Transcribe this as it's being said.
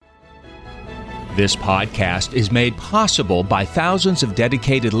This podcast is made possible by thousands of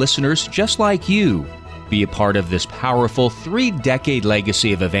dedicated listeners just like you. Be a part of this powerful 3-decade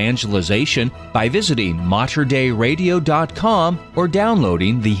legacy of evangelization by visiting matterdayradio.com or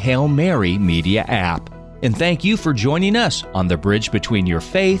downloading the Hail Mary Media app. And thank you for joining us on the bridge between your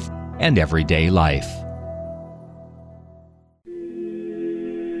faith and everyday life.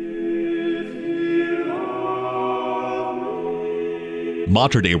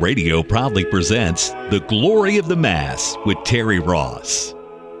 Mater Dei Radio proudly presents The Glory of the Mass with Terry Ross.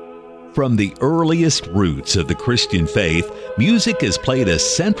 From the earliest roots of the Christian faith, music has played a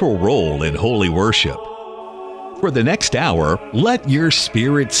central role in holy worship. For the next hour, let your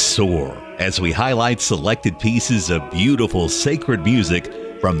spirit soar as we highlight selected pieces of beautiful sacred music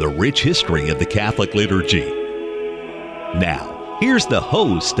from the rich history of the Catholic liturgy. Now, here's the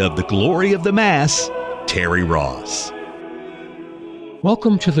host of The Glory of the Mass, Terry Ross.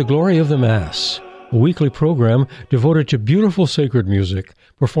 Welcome to The Glory of the Mass, a weekly program devoted to beautiful sacred music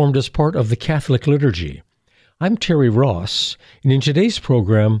performed as part of the Catholic liturgy. I'm Terry Ross, and in today's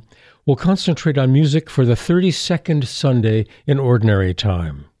program, we'll concentrate on music for the 32nd Sunday in Ordinary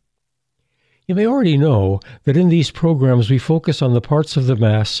Time. You may already know that in these programs we focus on the parts of the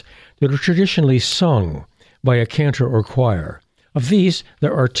Mass that are traditionally sung by a cantor or choir. Of these,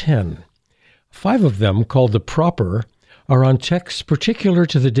 there are 10. 5 of them, called the proper, are on texts particular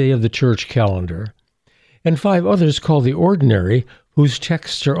to the day of the church calendar, and 5 others called the ordinary, whose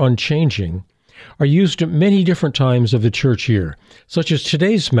texts are unchanging, are used at many different times of the church year, such as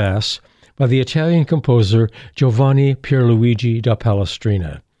today's Mass by the Italian composer Giovanni Pierluigi da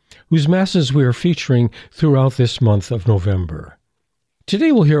Palestrina, whose Masses we are featuring throughout this month of November.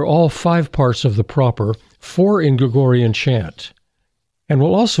 Today we'll hear all 5 parts of the proper, 4 in Gregorian chant, and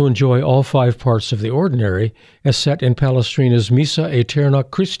we'll also enjoy all 5 parts of the ordinary as set in Palestrina's Missa Aeterna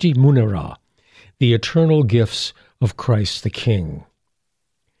Christi Munera, the eternal gifts of Christ the King.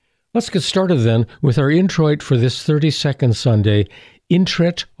 Let's get started then with our introit for this 32nd Sunday,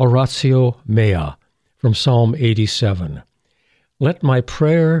 Intret Oratio Mea, from Psalm 87. Let my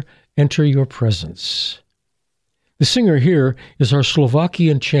prayer enter your presence. The singer here is our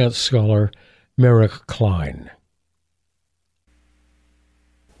Slovakian chant scholar, Marek Klein.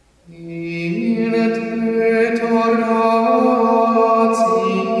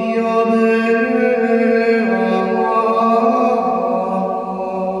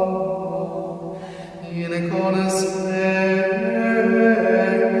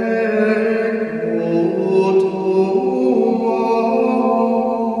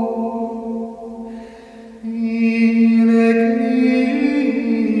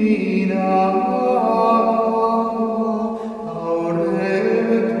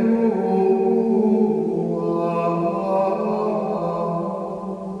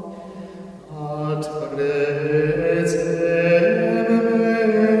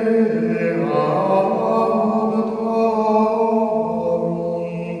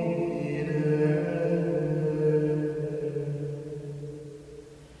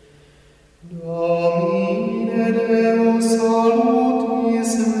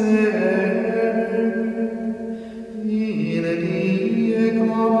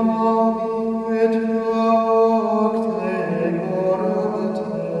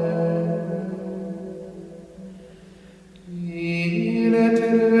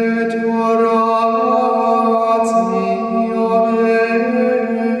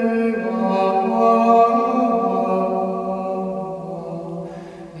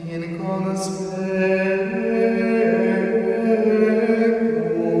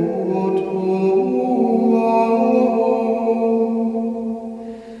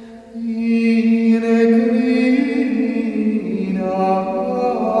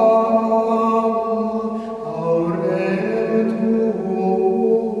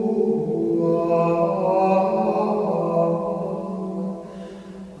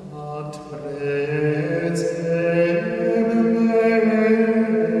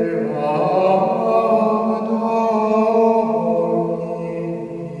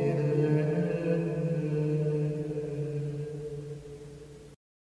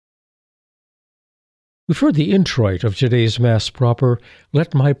 We've heard the introit of today's Mass proper,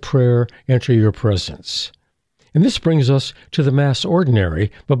 Let my prayer enter your presence. And this brings us to the Mass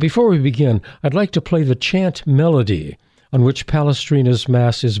ordinary, but before we begin, I'd like to play the chant melody on which Palestrina's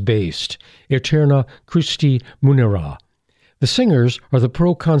Mass is based, Aeterna Christi Munera. The singers are the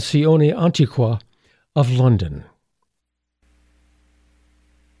Pro Canzone Antiqua of London.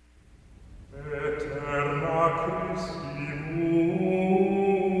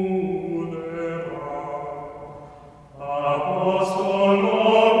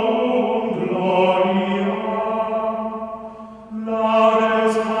 Apostolorum gloria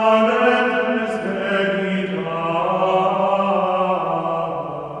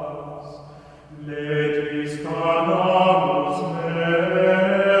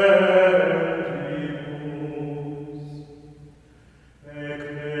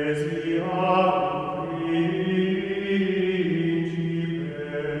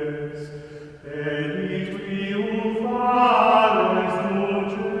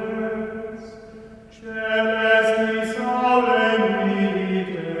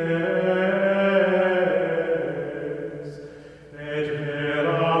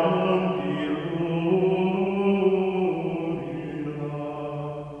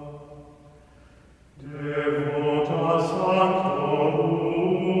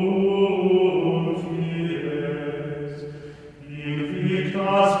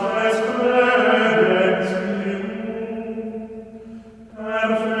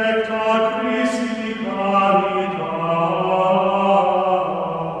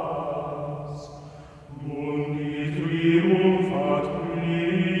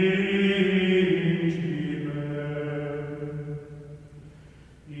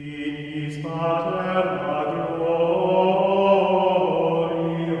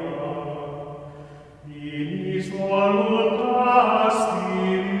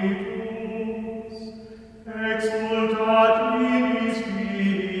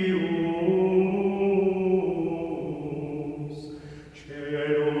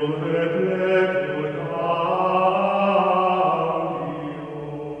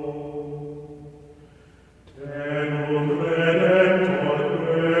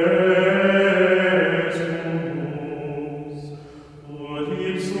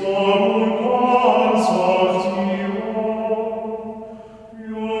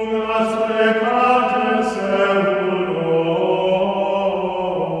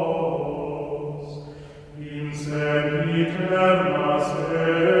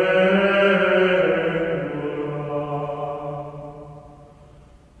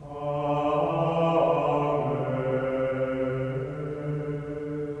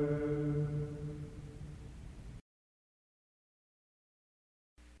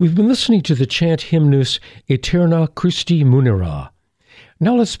We've been listening to the chant hymnus Aeterna Christi Munera.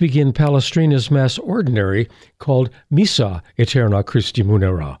 Now let's begin Palestrina's Mass Ordinary called Missa Aeterna Christi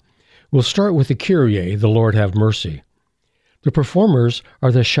Munera. We'll start with the Kyrie, the Lord have mercy. The performers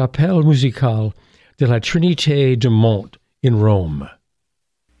are the Chapelle Musicale de la Trinité de Monte in Rome.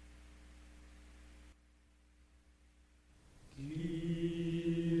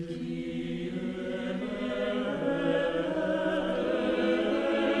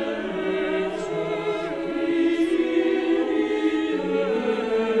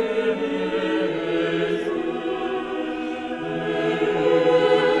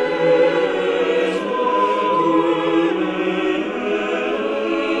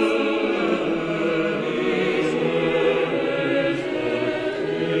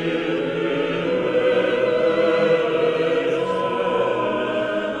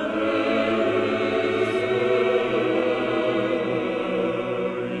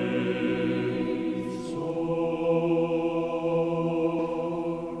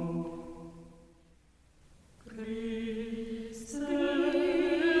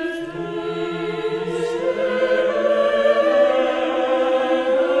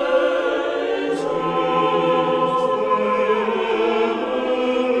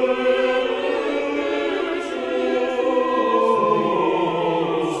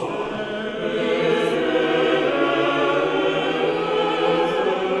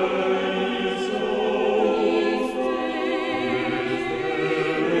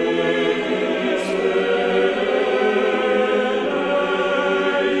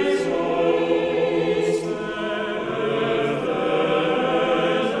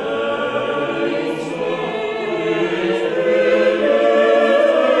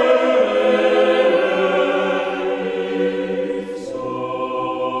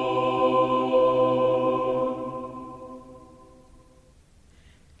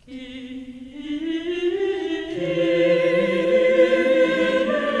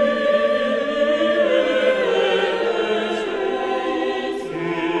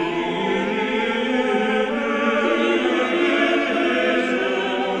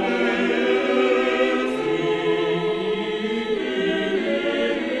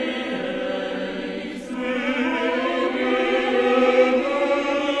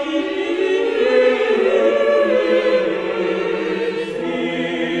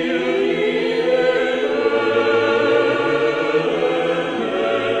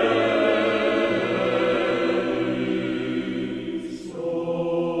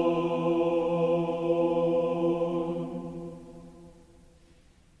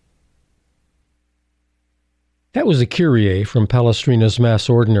 That was the Kyrie from Palestrina's Mass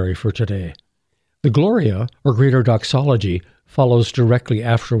Ordinary for today. The Gloria, or Greater Doxology, follows directly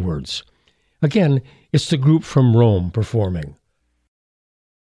afterwards. Again, it's the group from Rome performing.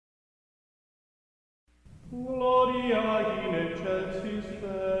 Gloria in excelsis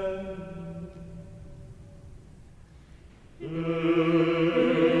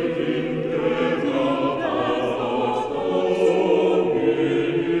Benedicimus te.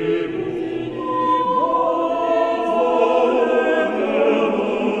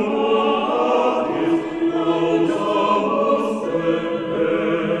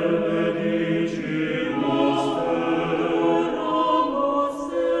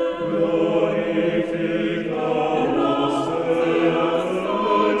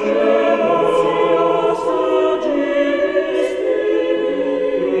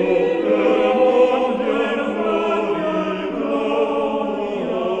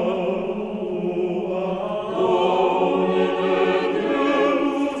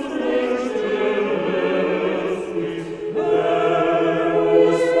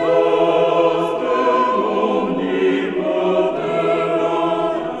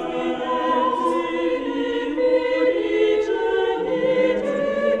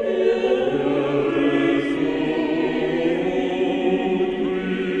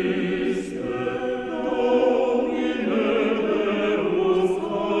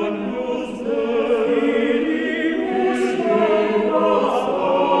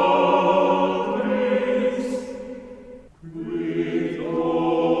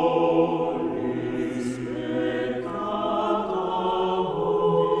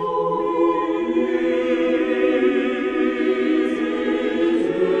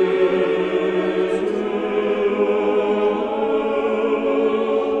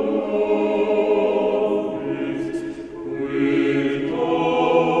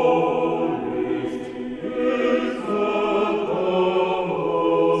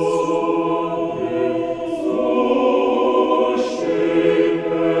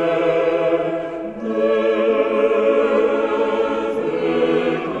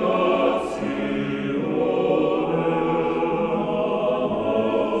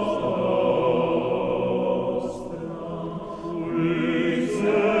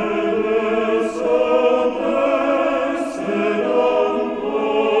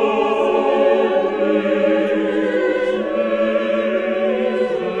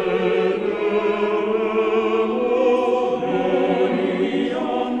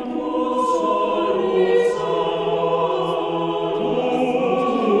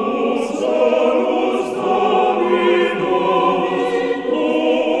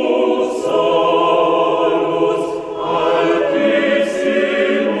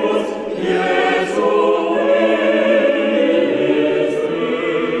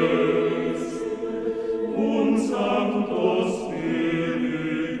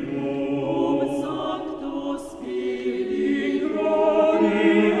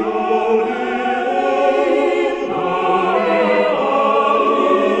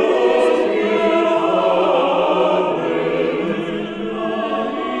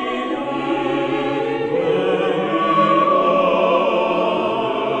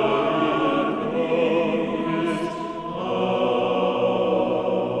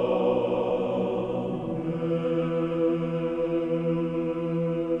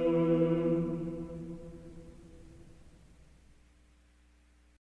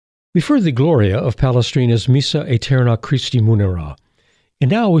 We've heard the Gloria of Palestrina's Missa Aeterna Christi Munera,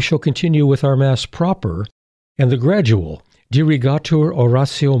 and now we shall continue with our Mass proper and the gradual Dirigatur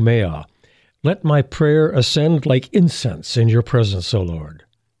Oratio Mea. Let my prayer ascend like incense in your presence, O Lord.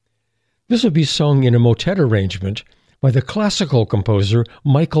 This will be sung in a motet arrangement by the classical composer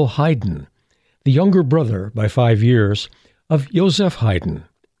Michael Haydn, the younger brother by 5 years of Joseph Haydn.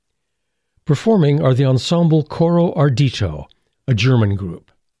 Performing are the ensemble Coro Ardito, a German group.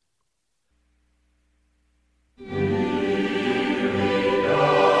 Oh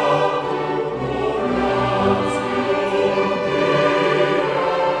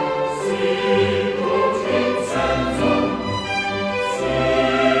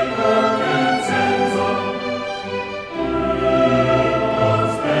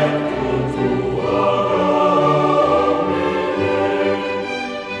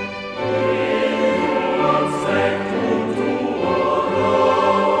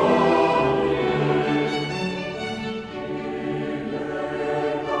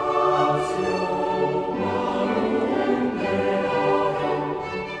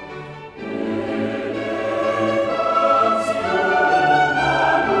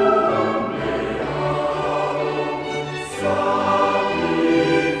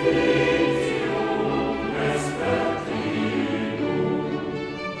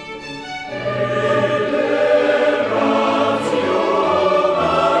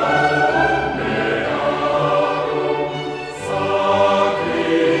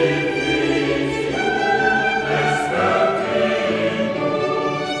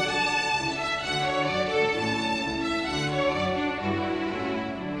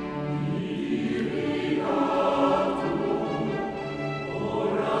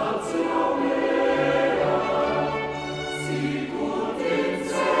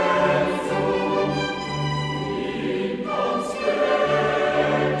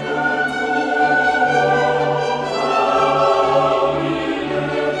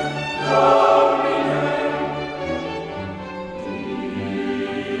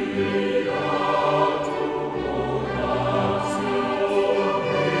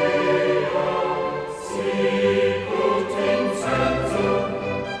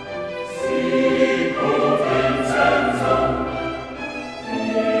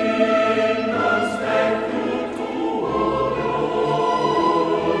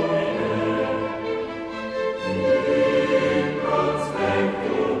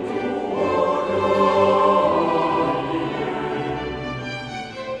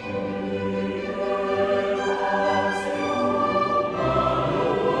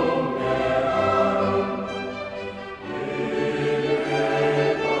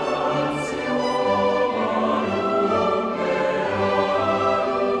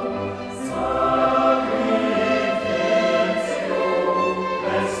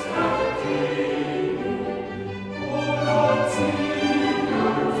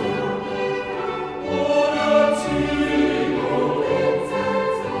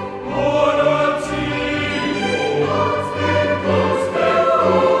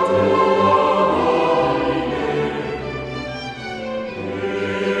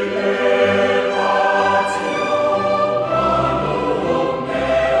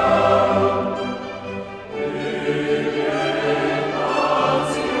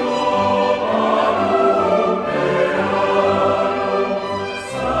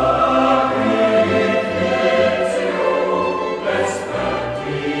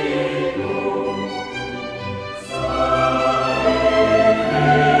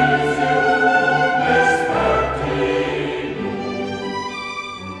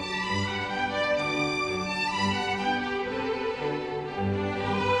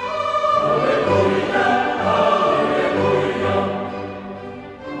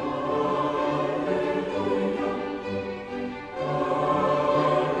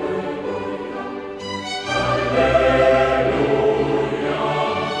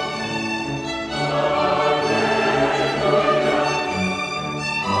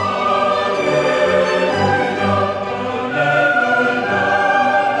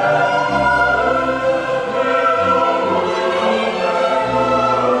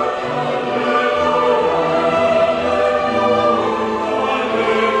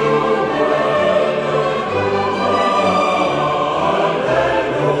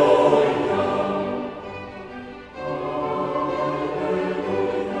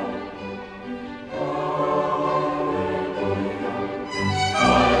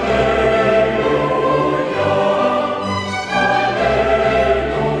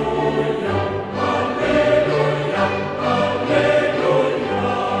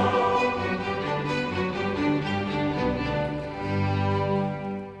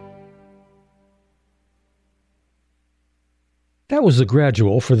That was the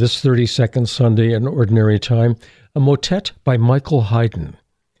gradual for this 32nd Sunday in Ordinary Time, a motet by Michael Haydn.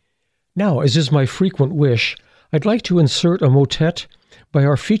 Now, as is my frequent wish, I'd like to insert a motet by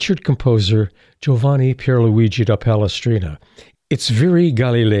our featured composer, Giovanni Pierluigi da Palestrina. It's Viri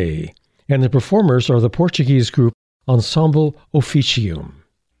Galilei, and the performers are the Portuguese group Ensemble Officium.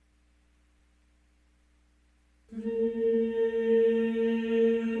 Please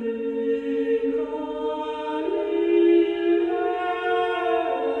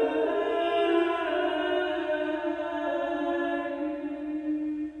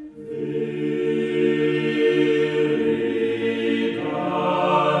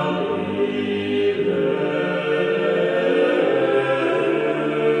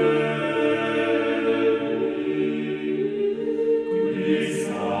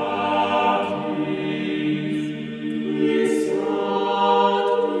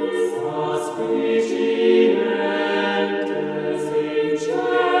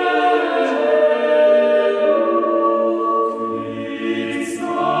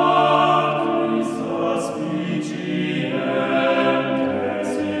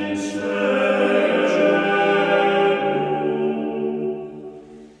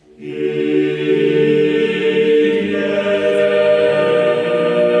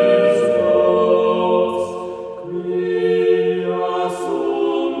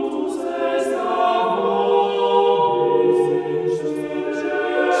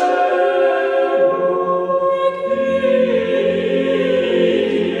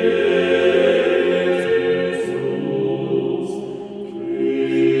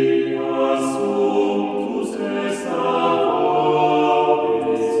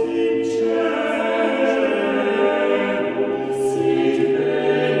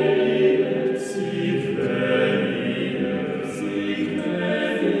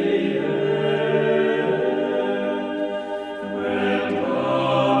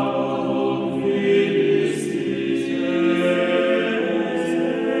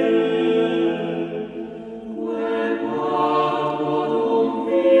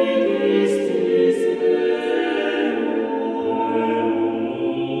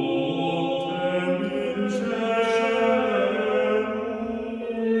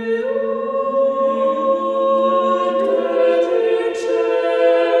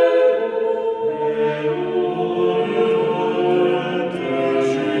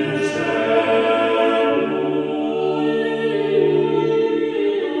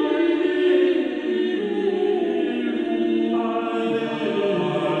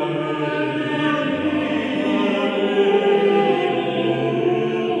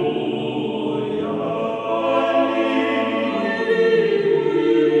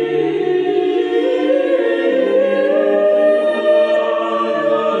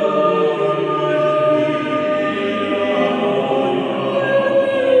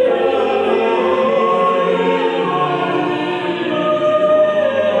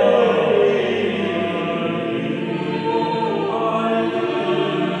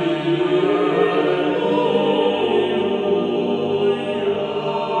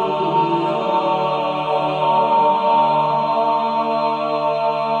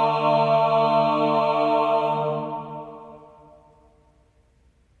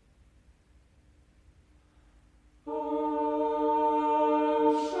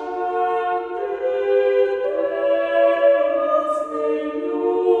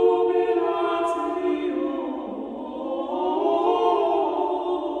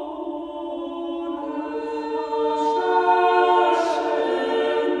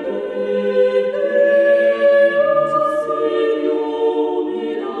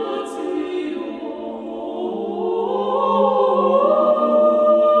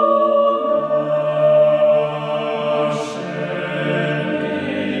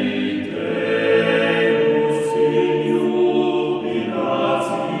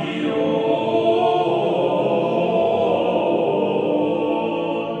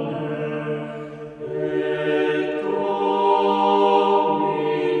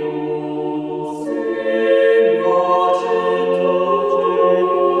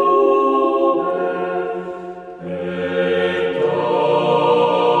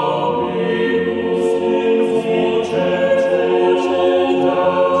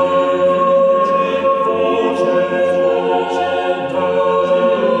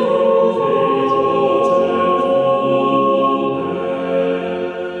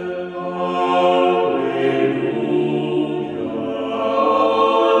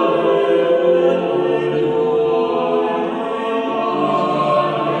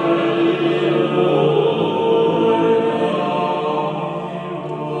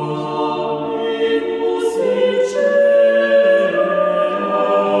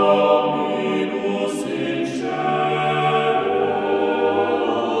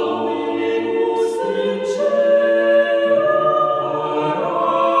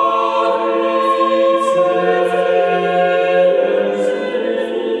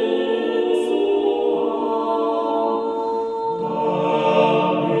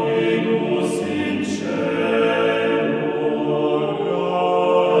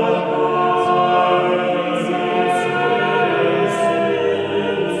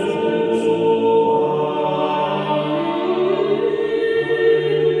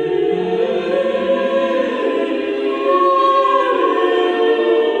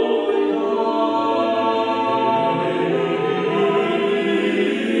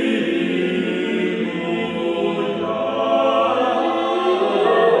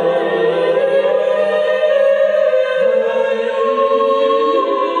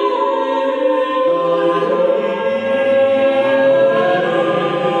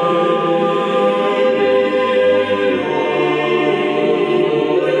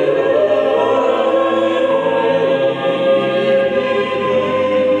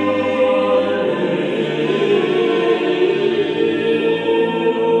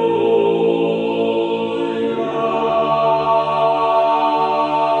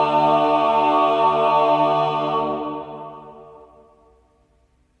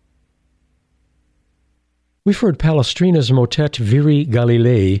We've heard Palestrina's motet Viri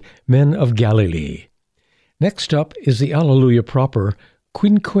Galilei, Men of Galilee. Next up is the Alleluia proper,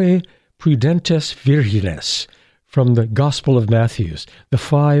 Quinque Prudentes Virgines, from the Gospel of Matthew, the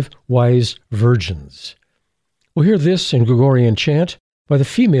 5 wise virgins. We'll hear this in Gregorian chant by the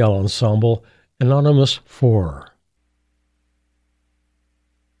female ensemble Anonymous 4.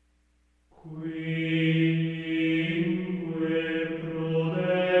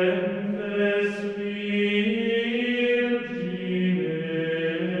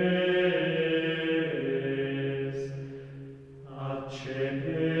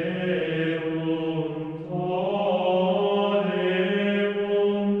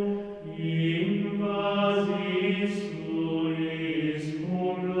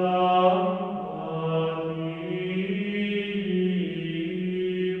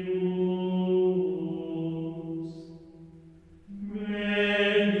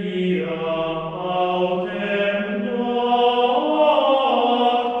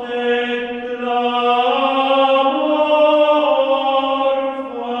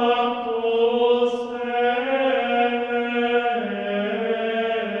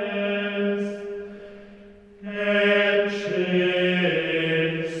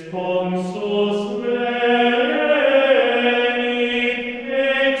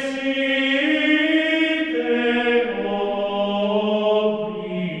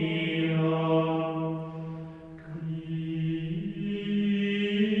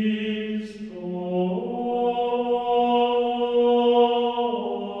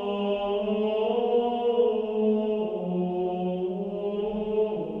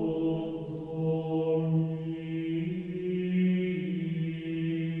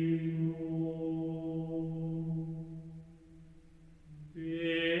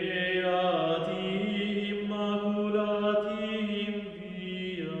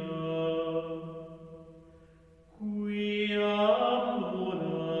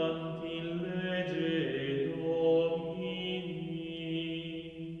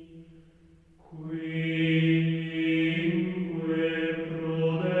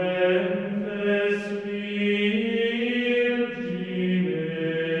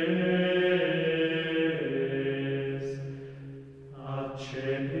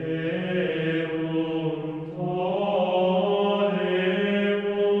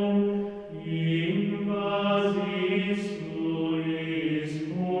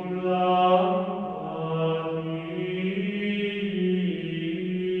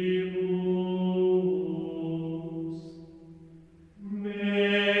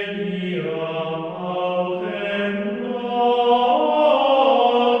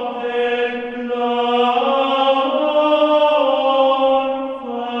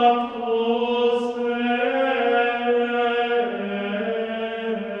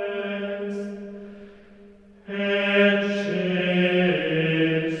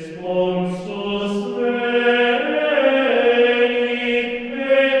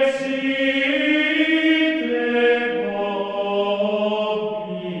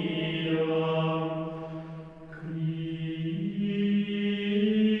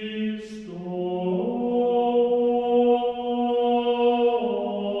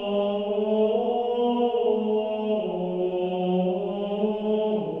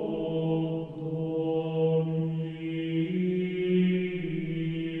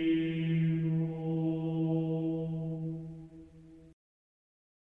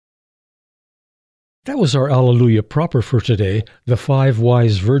 That was our Alleluia proper for today, the 5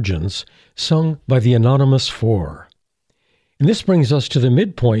 wise virgins, sung by the Anonymous 4. And this brings us to the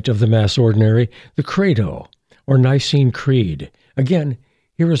midpoint of the Mass Ordinary, the Credo, or Nicene Creed. Again,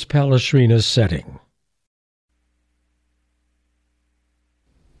 here is Palestrina's setting.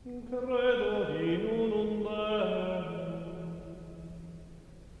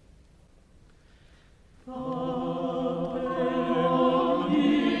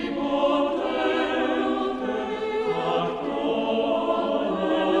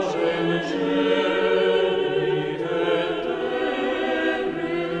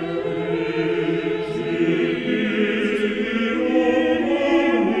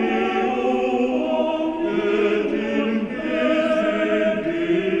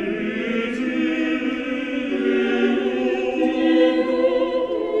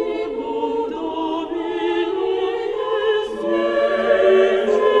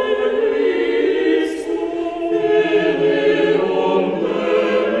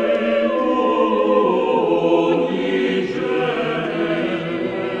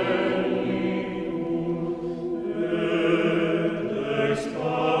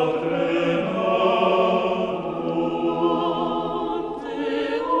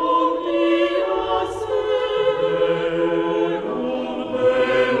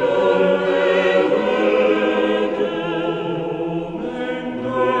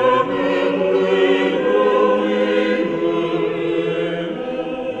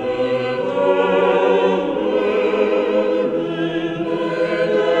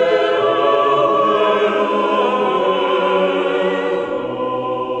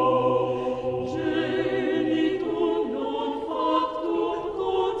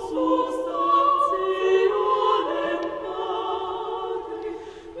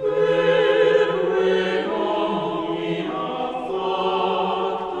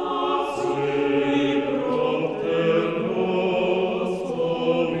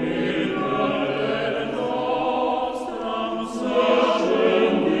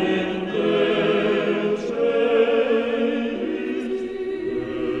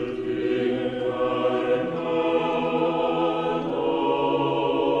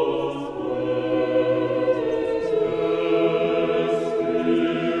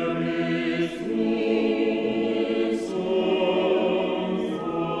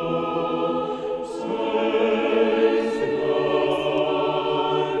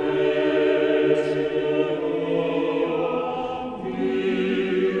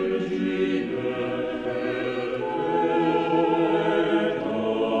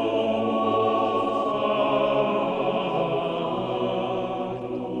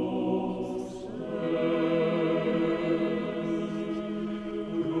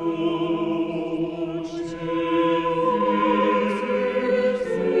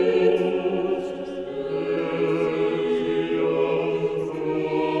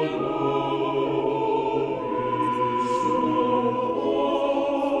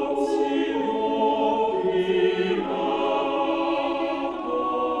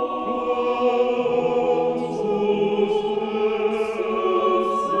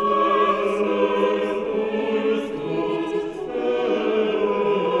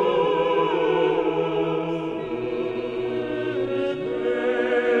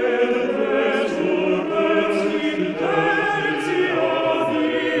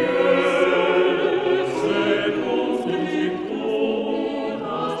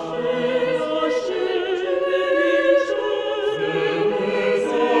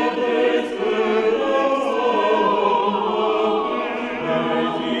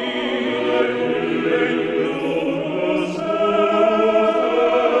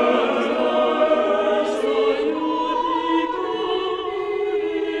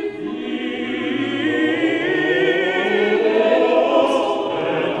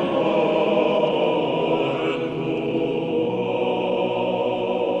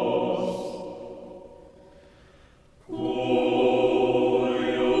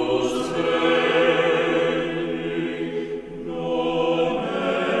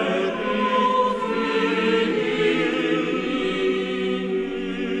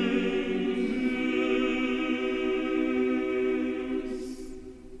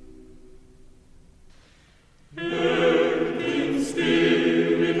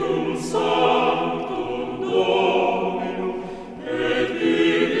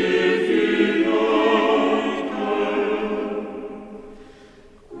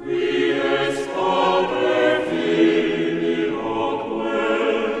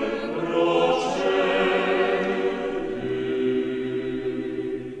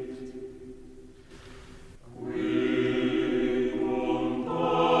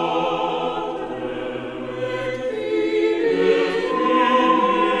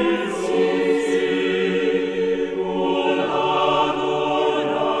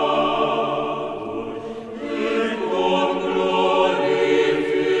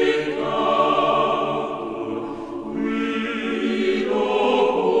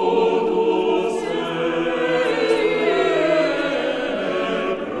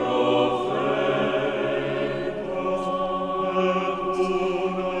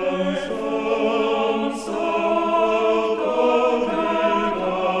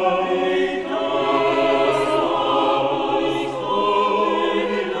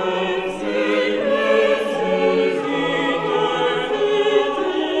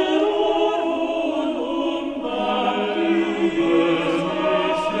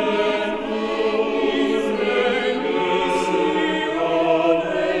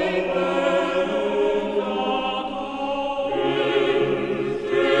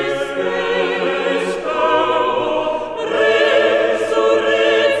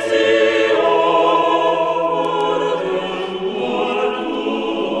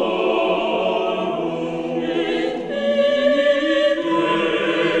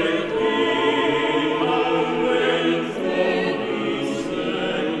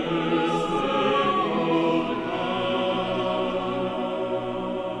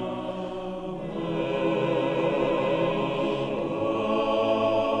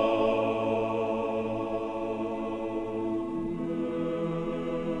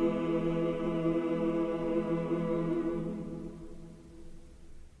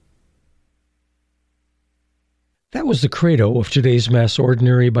 That was the credo of today's Mass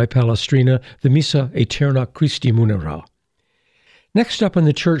Ordinary by Palestrina, the Missa Aeterna Christi Munera. Next up in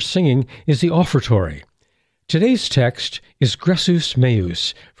the church singing is the offertory. Today's text is Gressus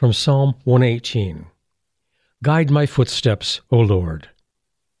Meus from Psalm 118. Guide my footsteps, O Lord.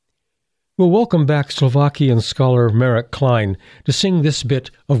 We'll welcome back Slovakian scholar Marek Klein to sing this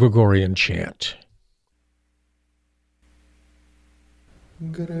bit of Gregorian chant.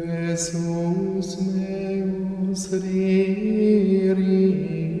 Gressus meus dirige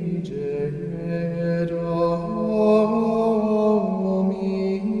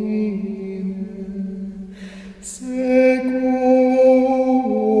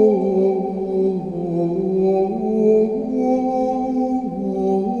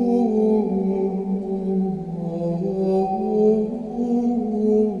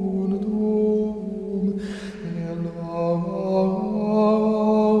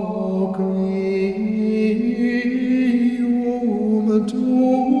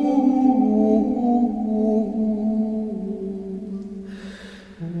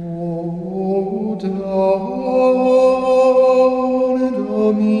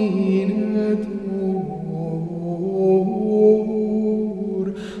Domine,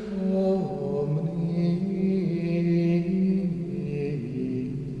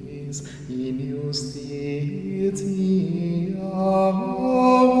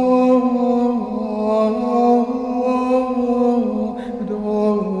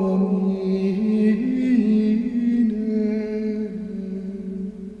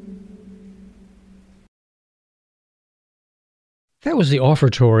 That was the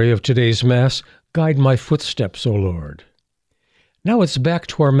offertory of today's Mass, Guide My Footsteps, O Lord. Now it's back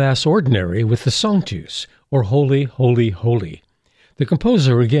to our Mass Ordinary with the Sanctus, or Holy, Holy, Holy. The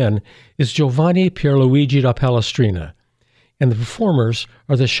composer, again, is Giovanni Pierluigi da Palestrina, and the performers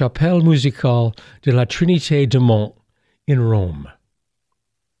are the Chapelle Musicale de la Trinité de Monts in Rome.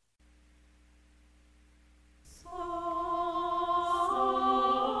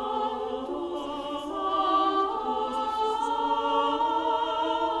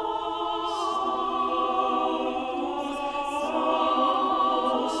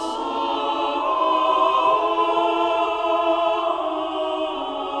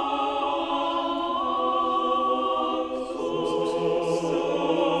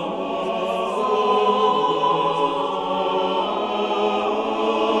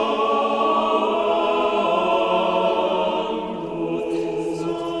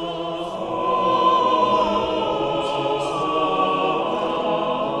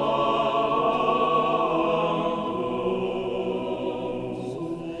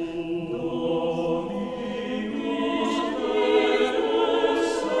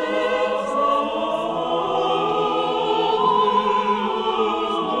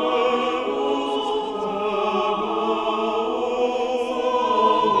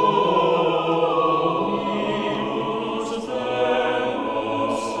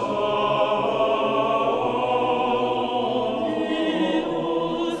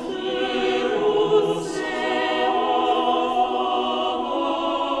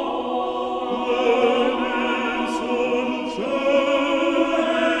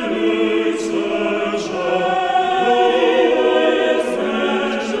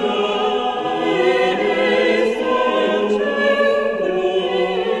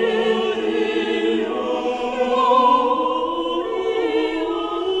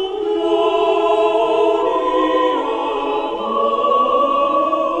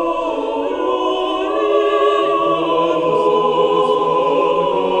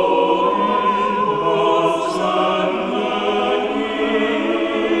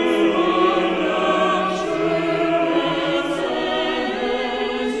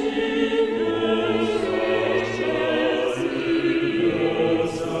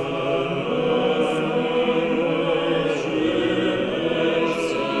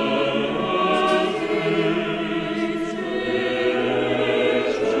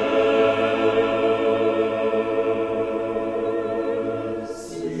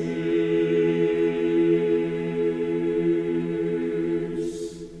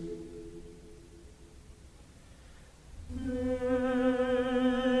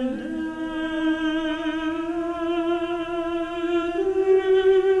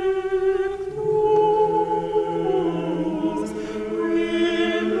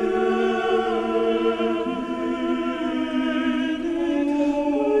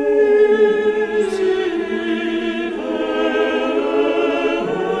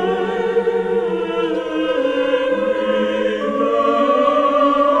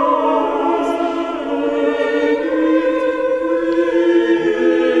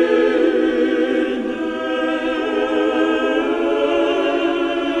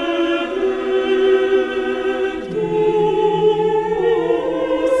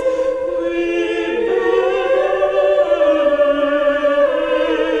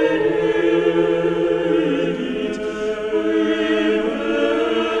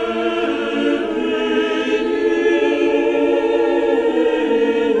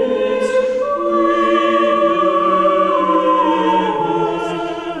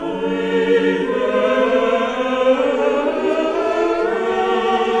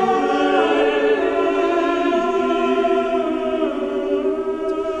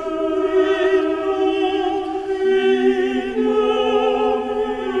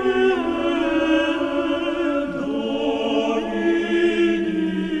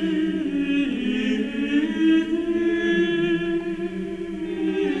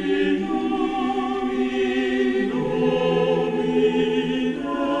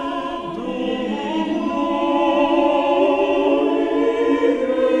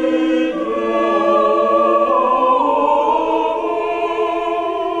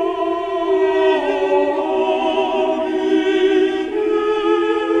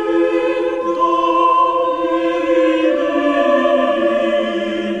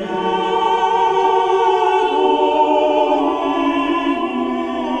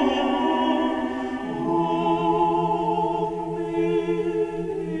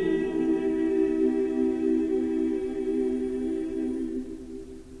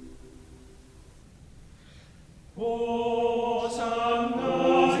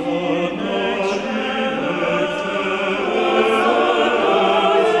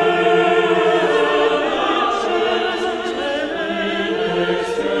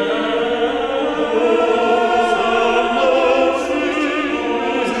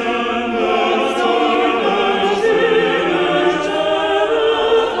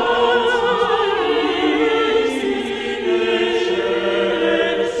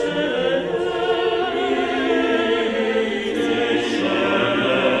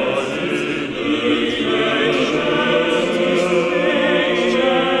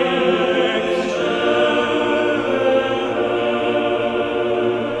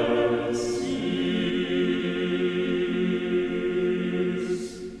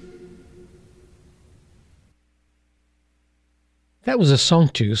 That was a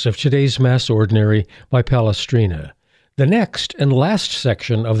Sanctus of today's Mass Ordinary by Palestrina. The next and last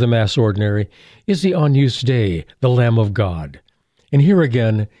section of the Mass Ordinary is the Agnus Dei, the Lamb of God. And here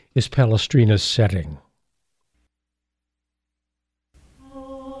again is Palestrina's setting.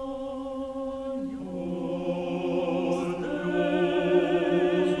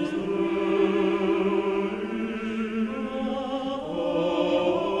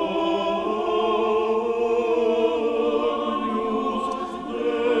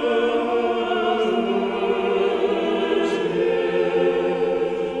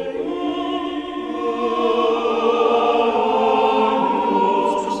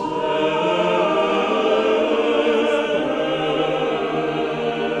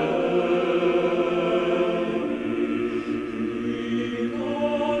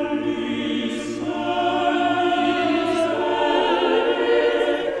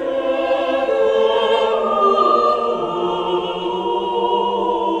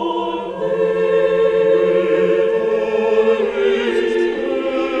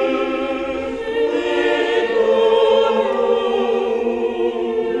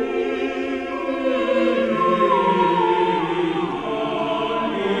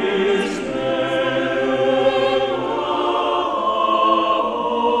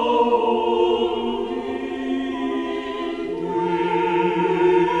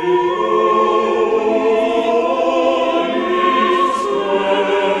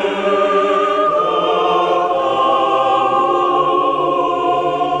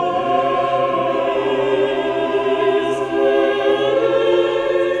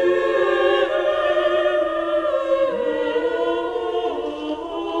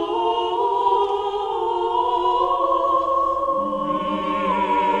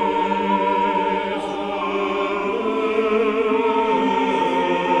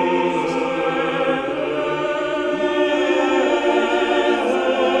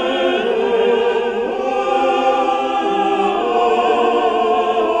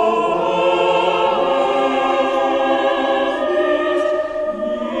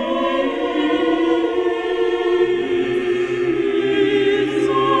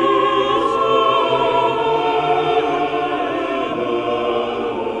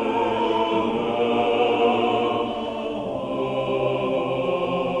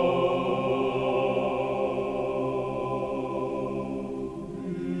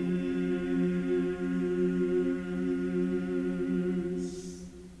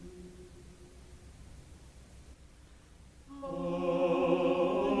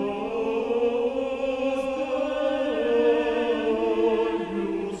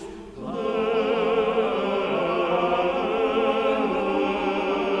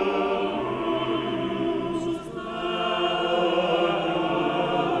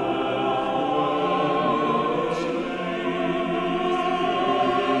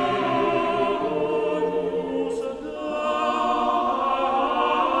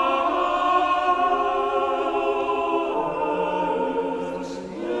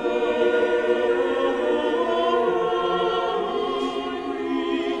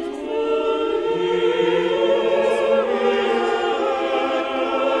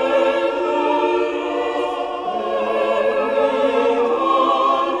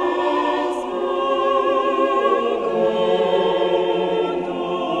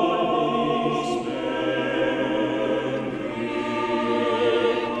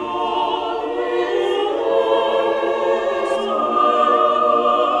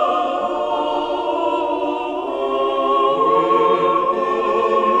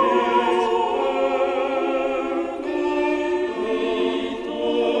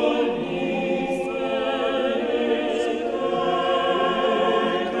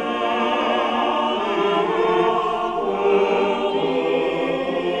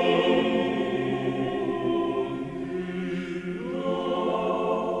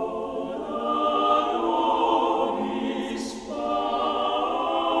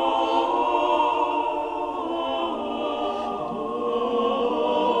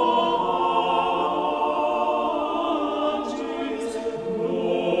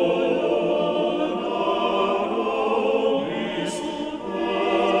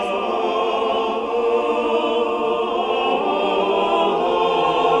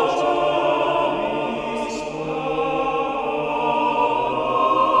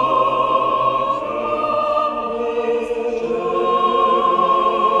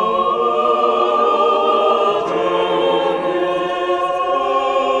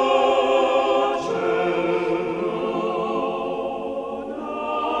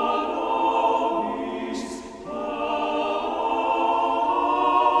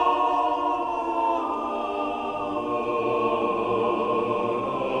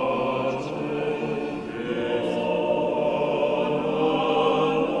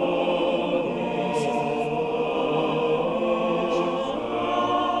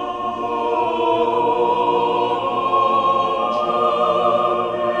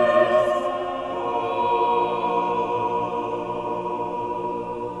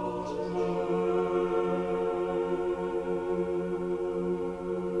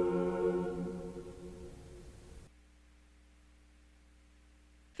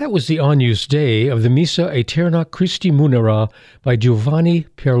 That was the Agnus Dei of the Missa Aeterna Christi Munera by Giovanni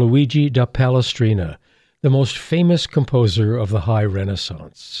Pierluigi da Palestrina, the most famous composer of the High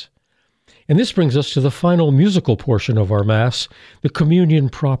Renaissance. And this brings us to the final musical portion of our Mass, the Communion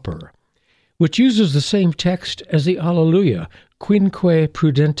proper, which uses the same text as the Alleluia, Quinque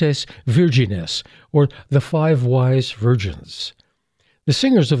Prudentes Virgines, or the Five Wise Virgins. The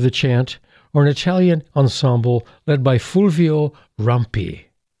singers of the chant are an Italian ensemble led by Fulvio Rampi.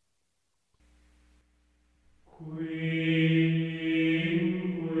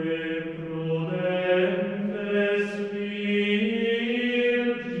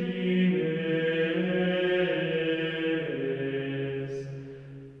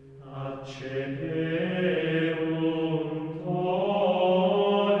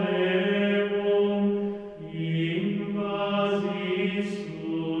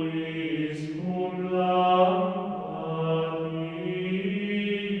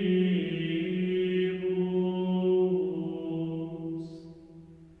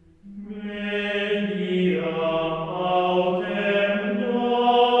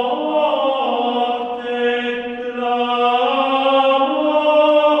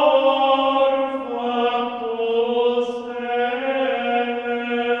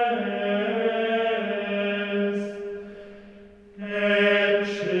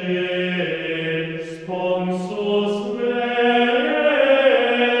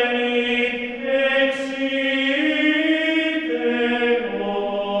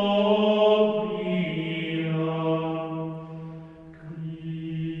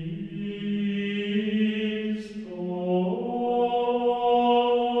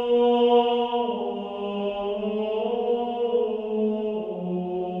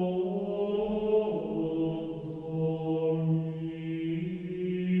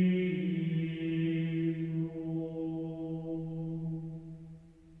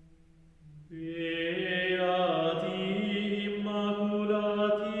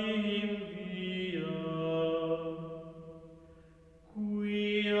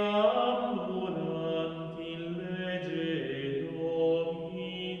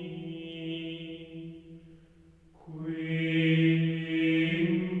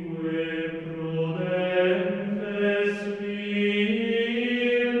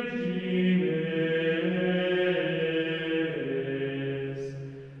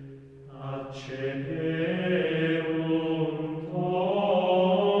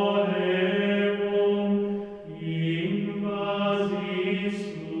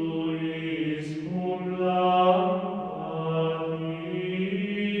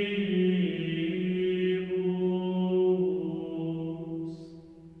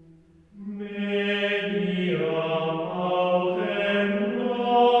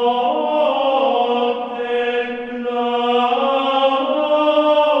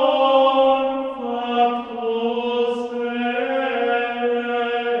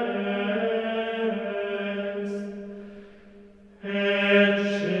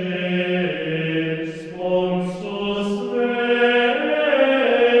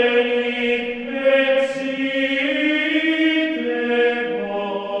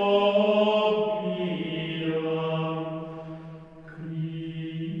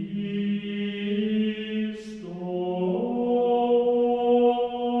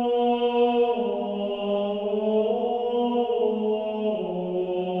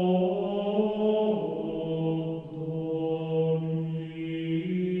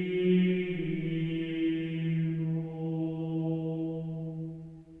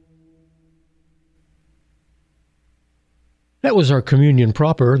 That was our communion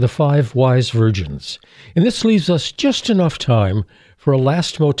proper, the Five Wise Virgins. And this leaves us just enough time for a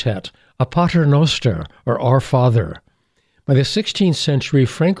last motet, a Pater Noster, or Our Father, by the 16th century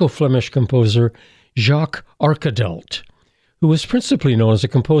Franco-Flemish composer Jacques Arcadelt, who was principally known as a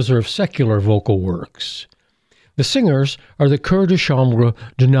composer of secular vocal works. The singers are the Chœur de Chambre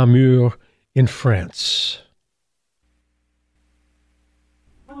de Namur in France.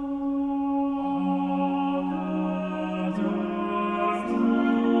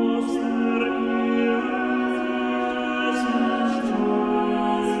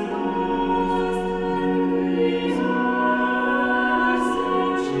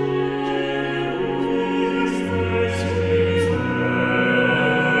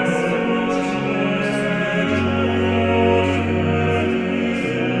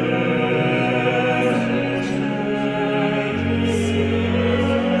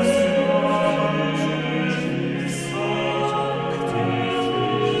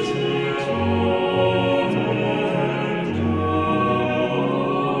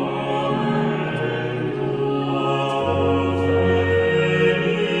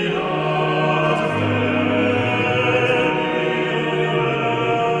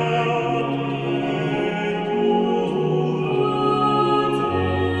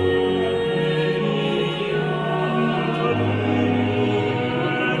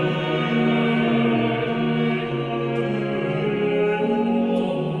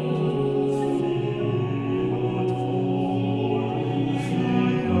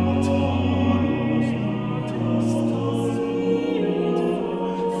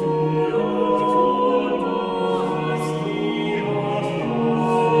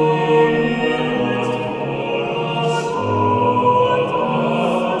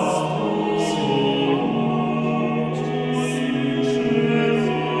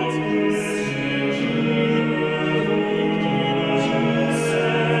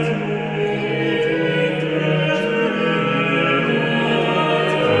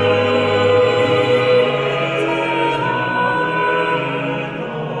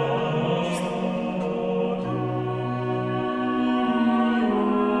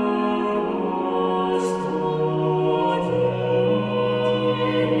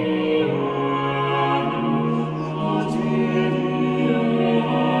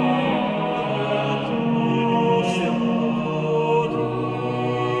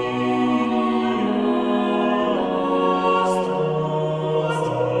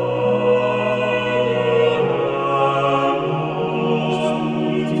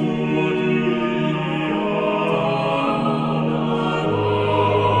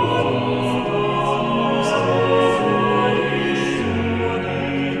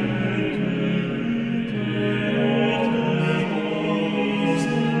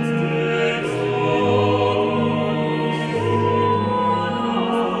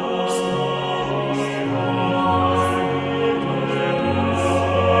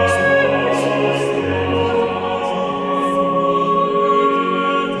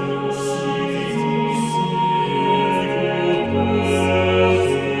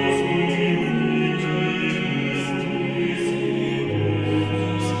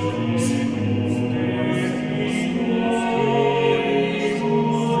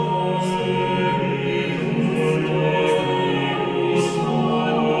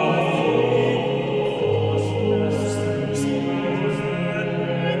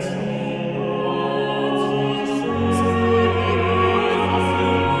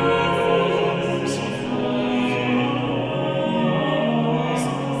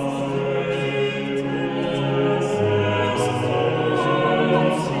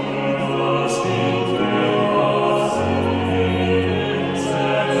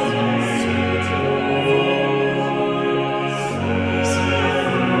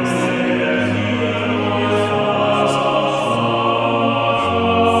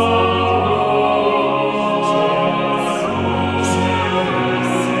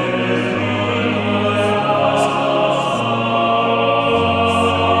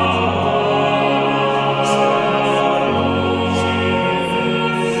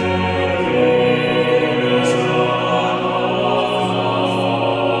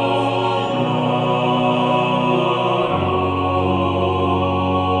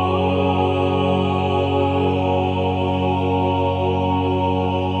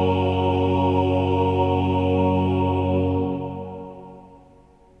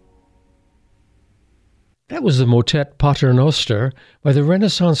 That was the motet Pater Noster by the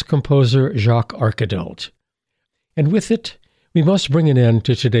Renaissance composer Jacques Arcadelt. And with it, we must bring an end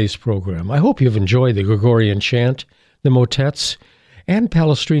to today's program. I hope you've enjoyed the Gregorian chant, the motets, and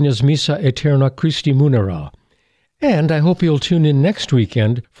Palestrina's Missa Aeterna Christi Munera. And I hope you'll tune in next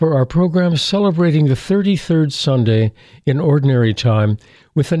weekend for our program celebrating the 33rd Sunday in Ordinary Time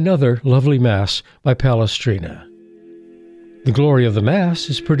with another lovely Mass by Palestrina. The Glory of the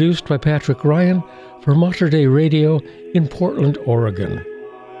Mass is produced by Patrick Ryan for Mater Dei Radio in Portland, Oregon.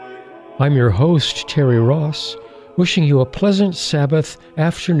 I'm your host, Terry Ross, wishing you a pleasant Sabbath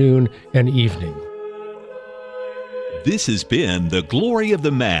afternoon and evening. This has been The Glory of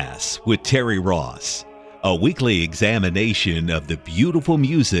the Mass with Terry Ross, a weekly examination of the beautiful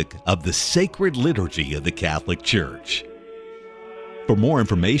music of the sacred liturgy of the Catholic Church. For more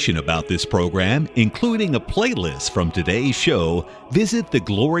information about this program, including a playlist from today's show, visit The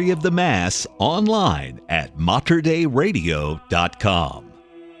Glory of the Mass online at materdeiradio.com.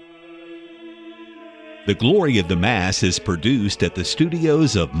 The Glory of the Mass is produced at the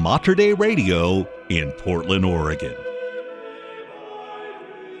studios of Mater Dei Radio in Portland, Oregon.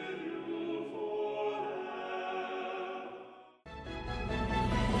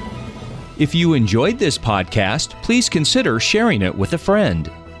 If you enjoyed this podcast, please consider sharing it with a friend.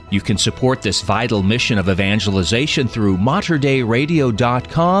 You can support this vital mission of evangelization through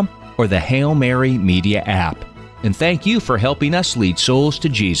materdeiradio.com or the Hail Mary Media app. And thank you for helping us lead souls to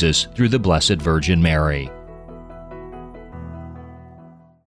Jesus through the Blessed Virgin Mary.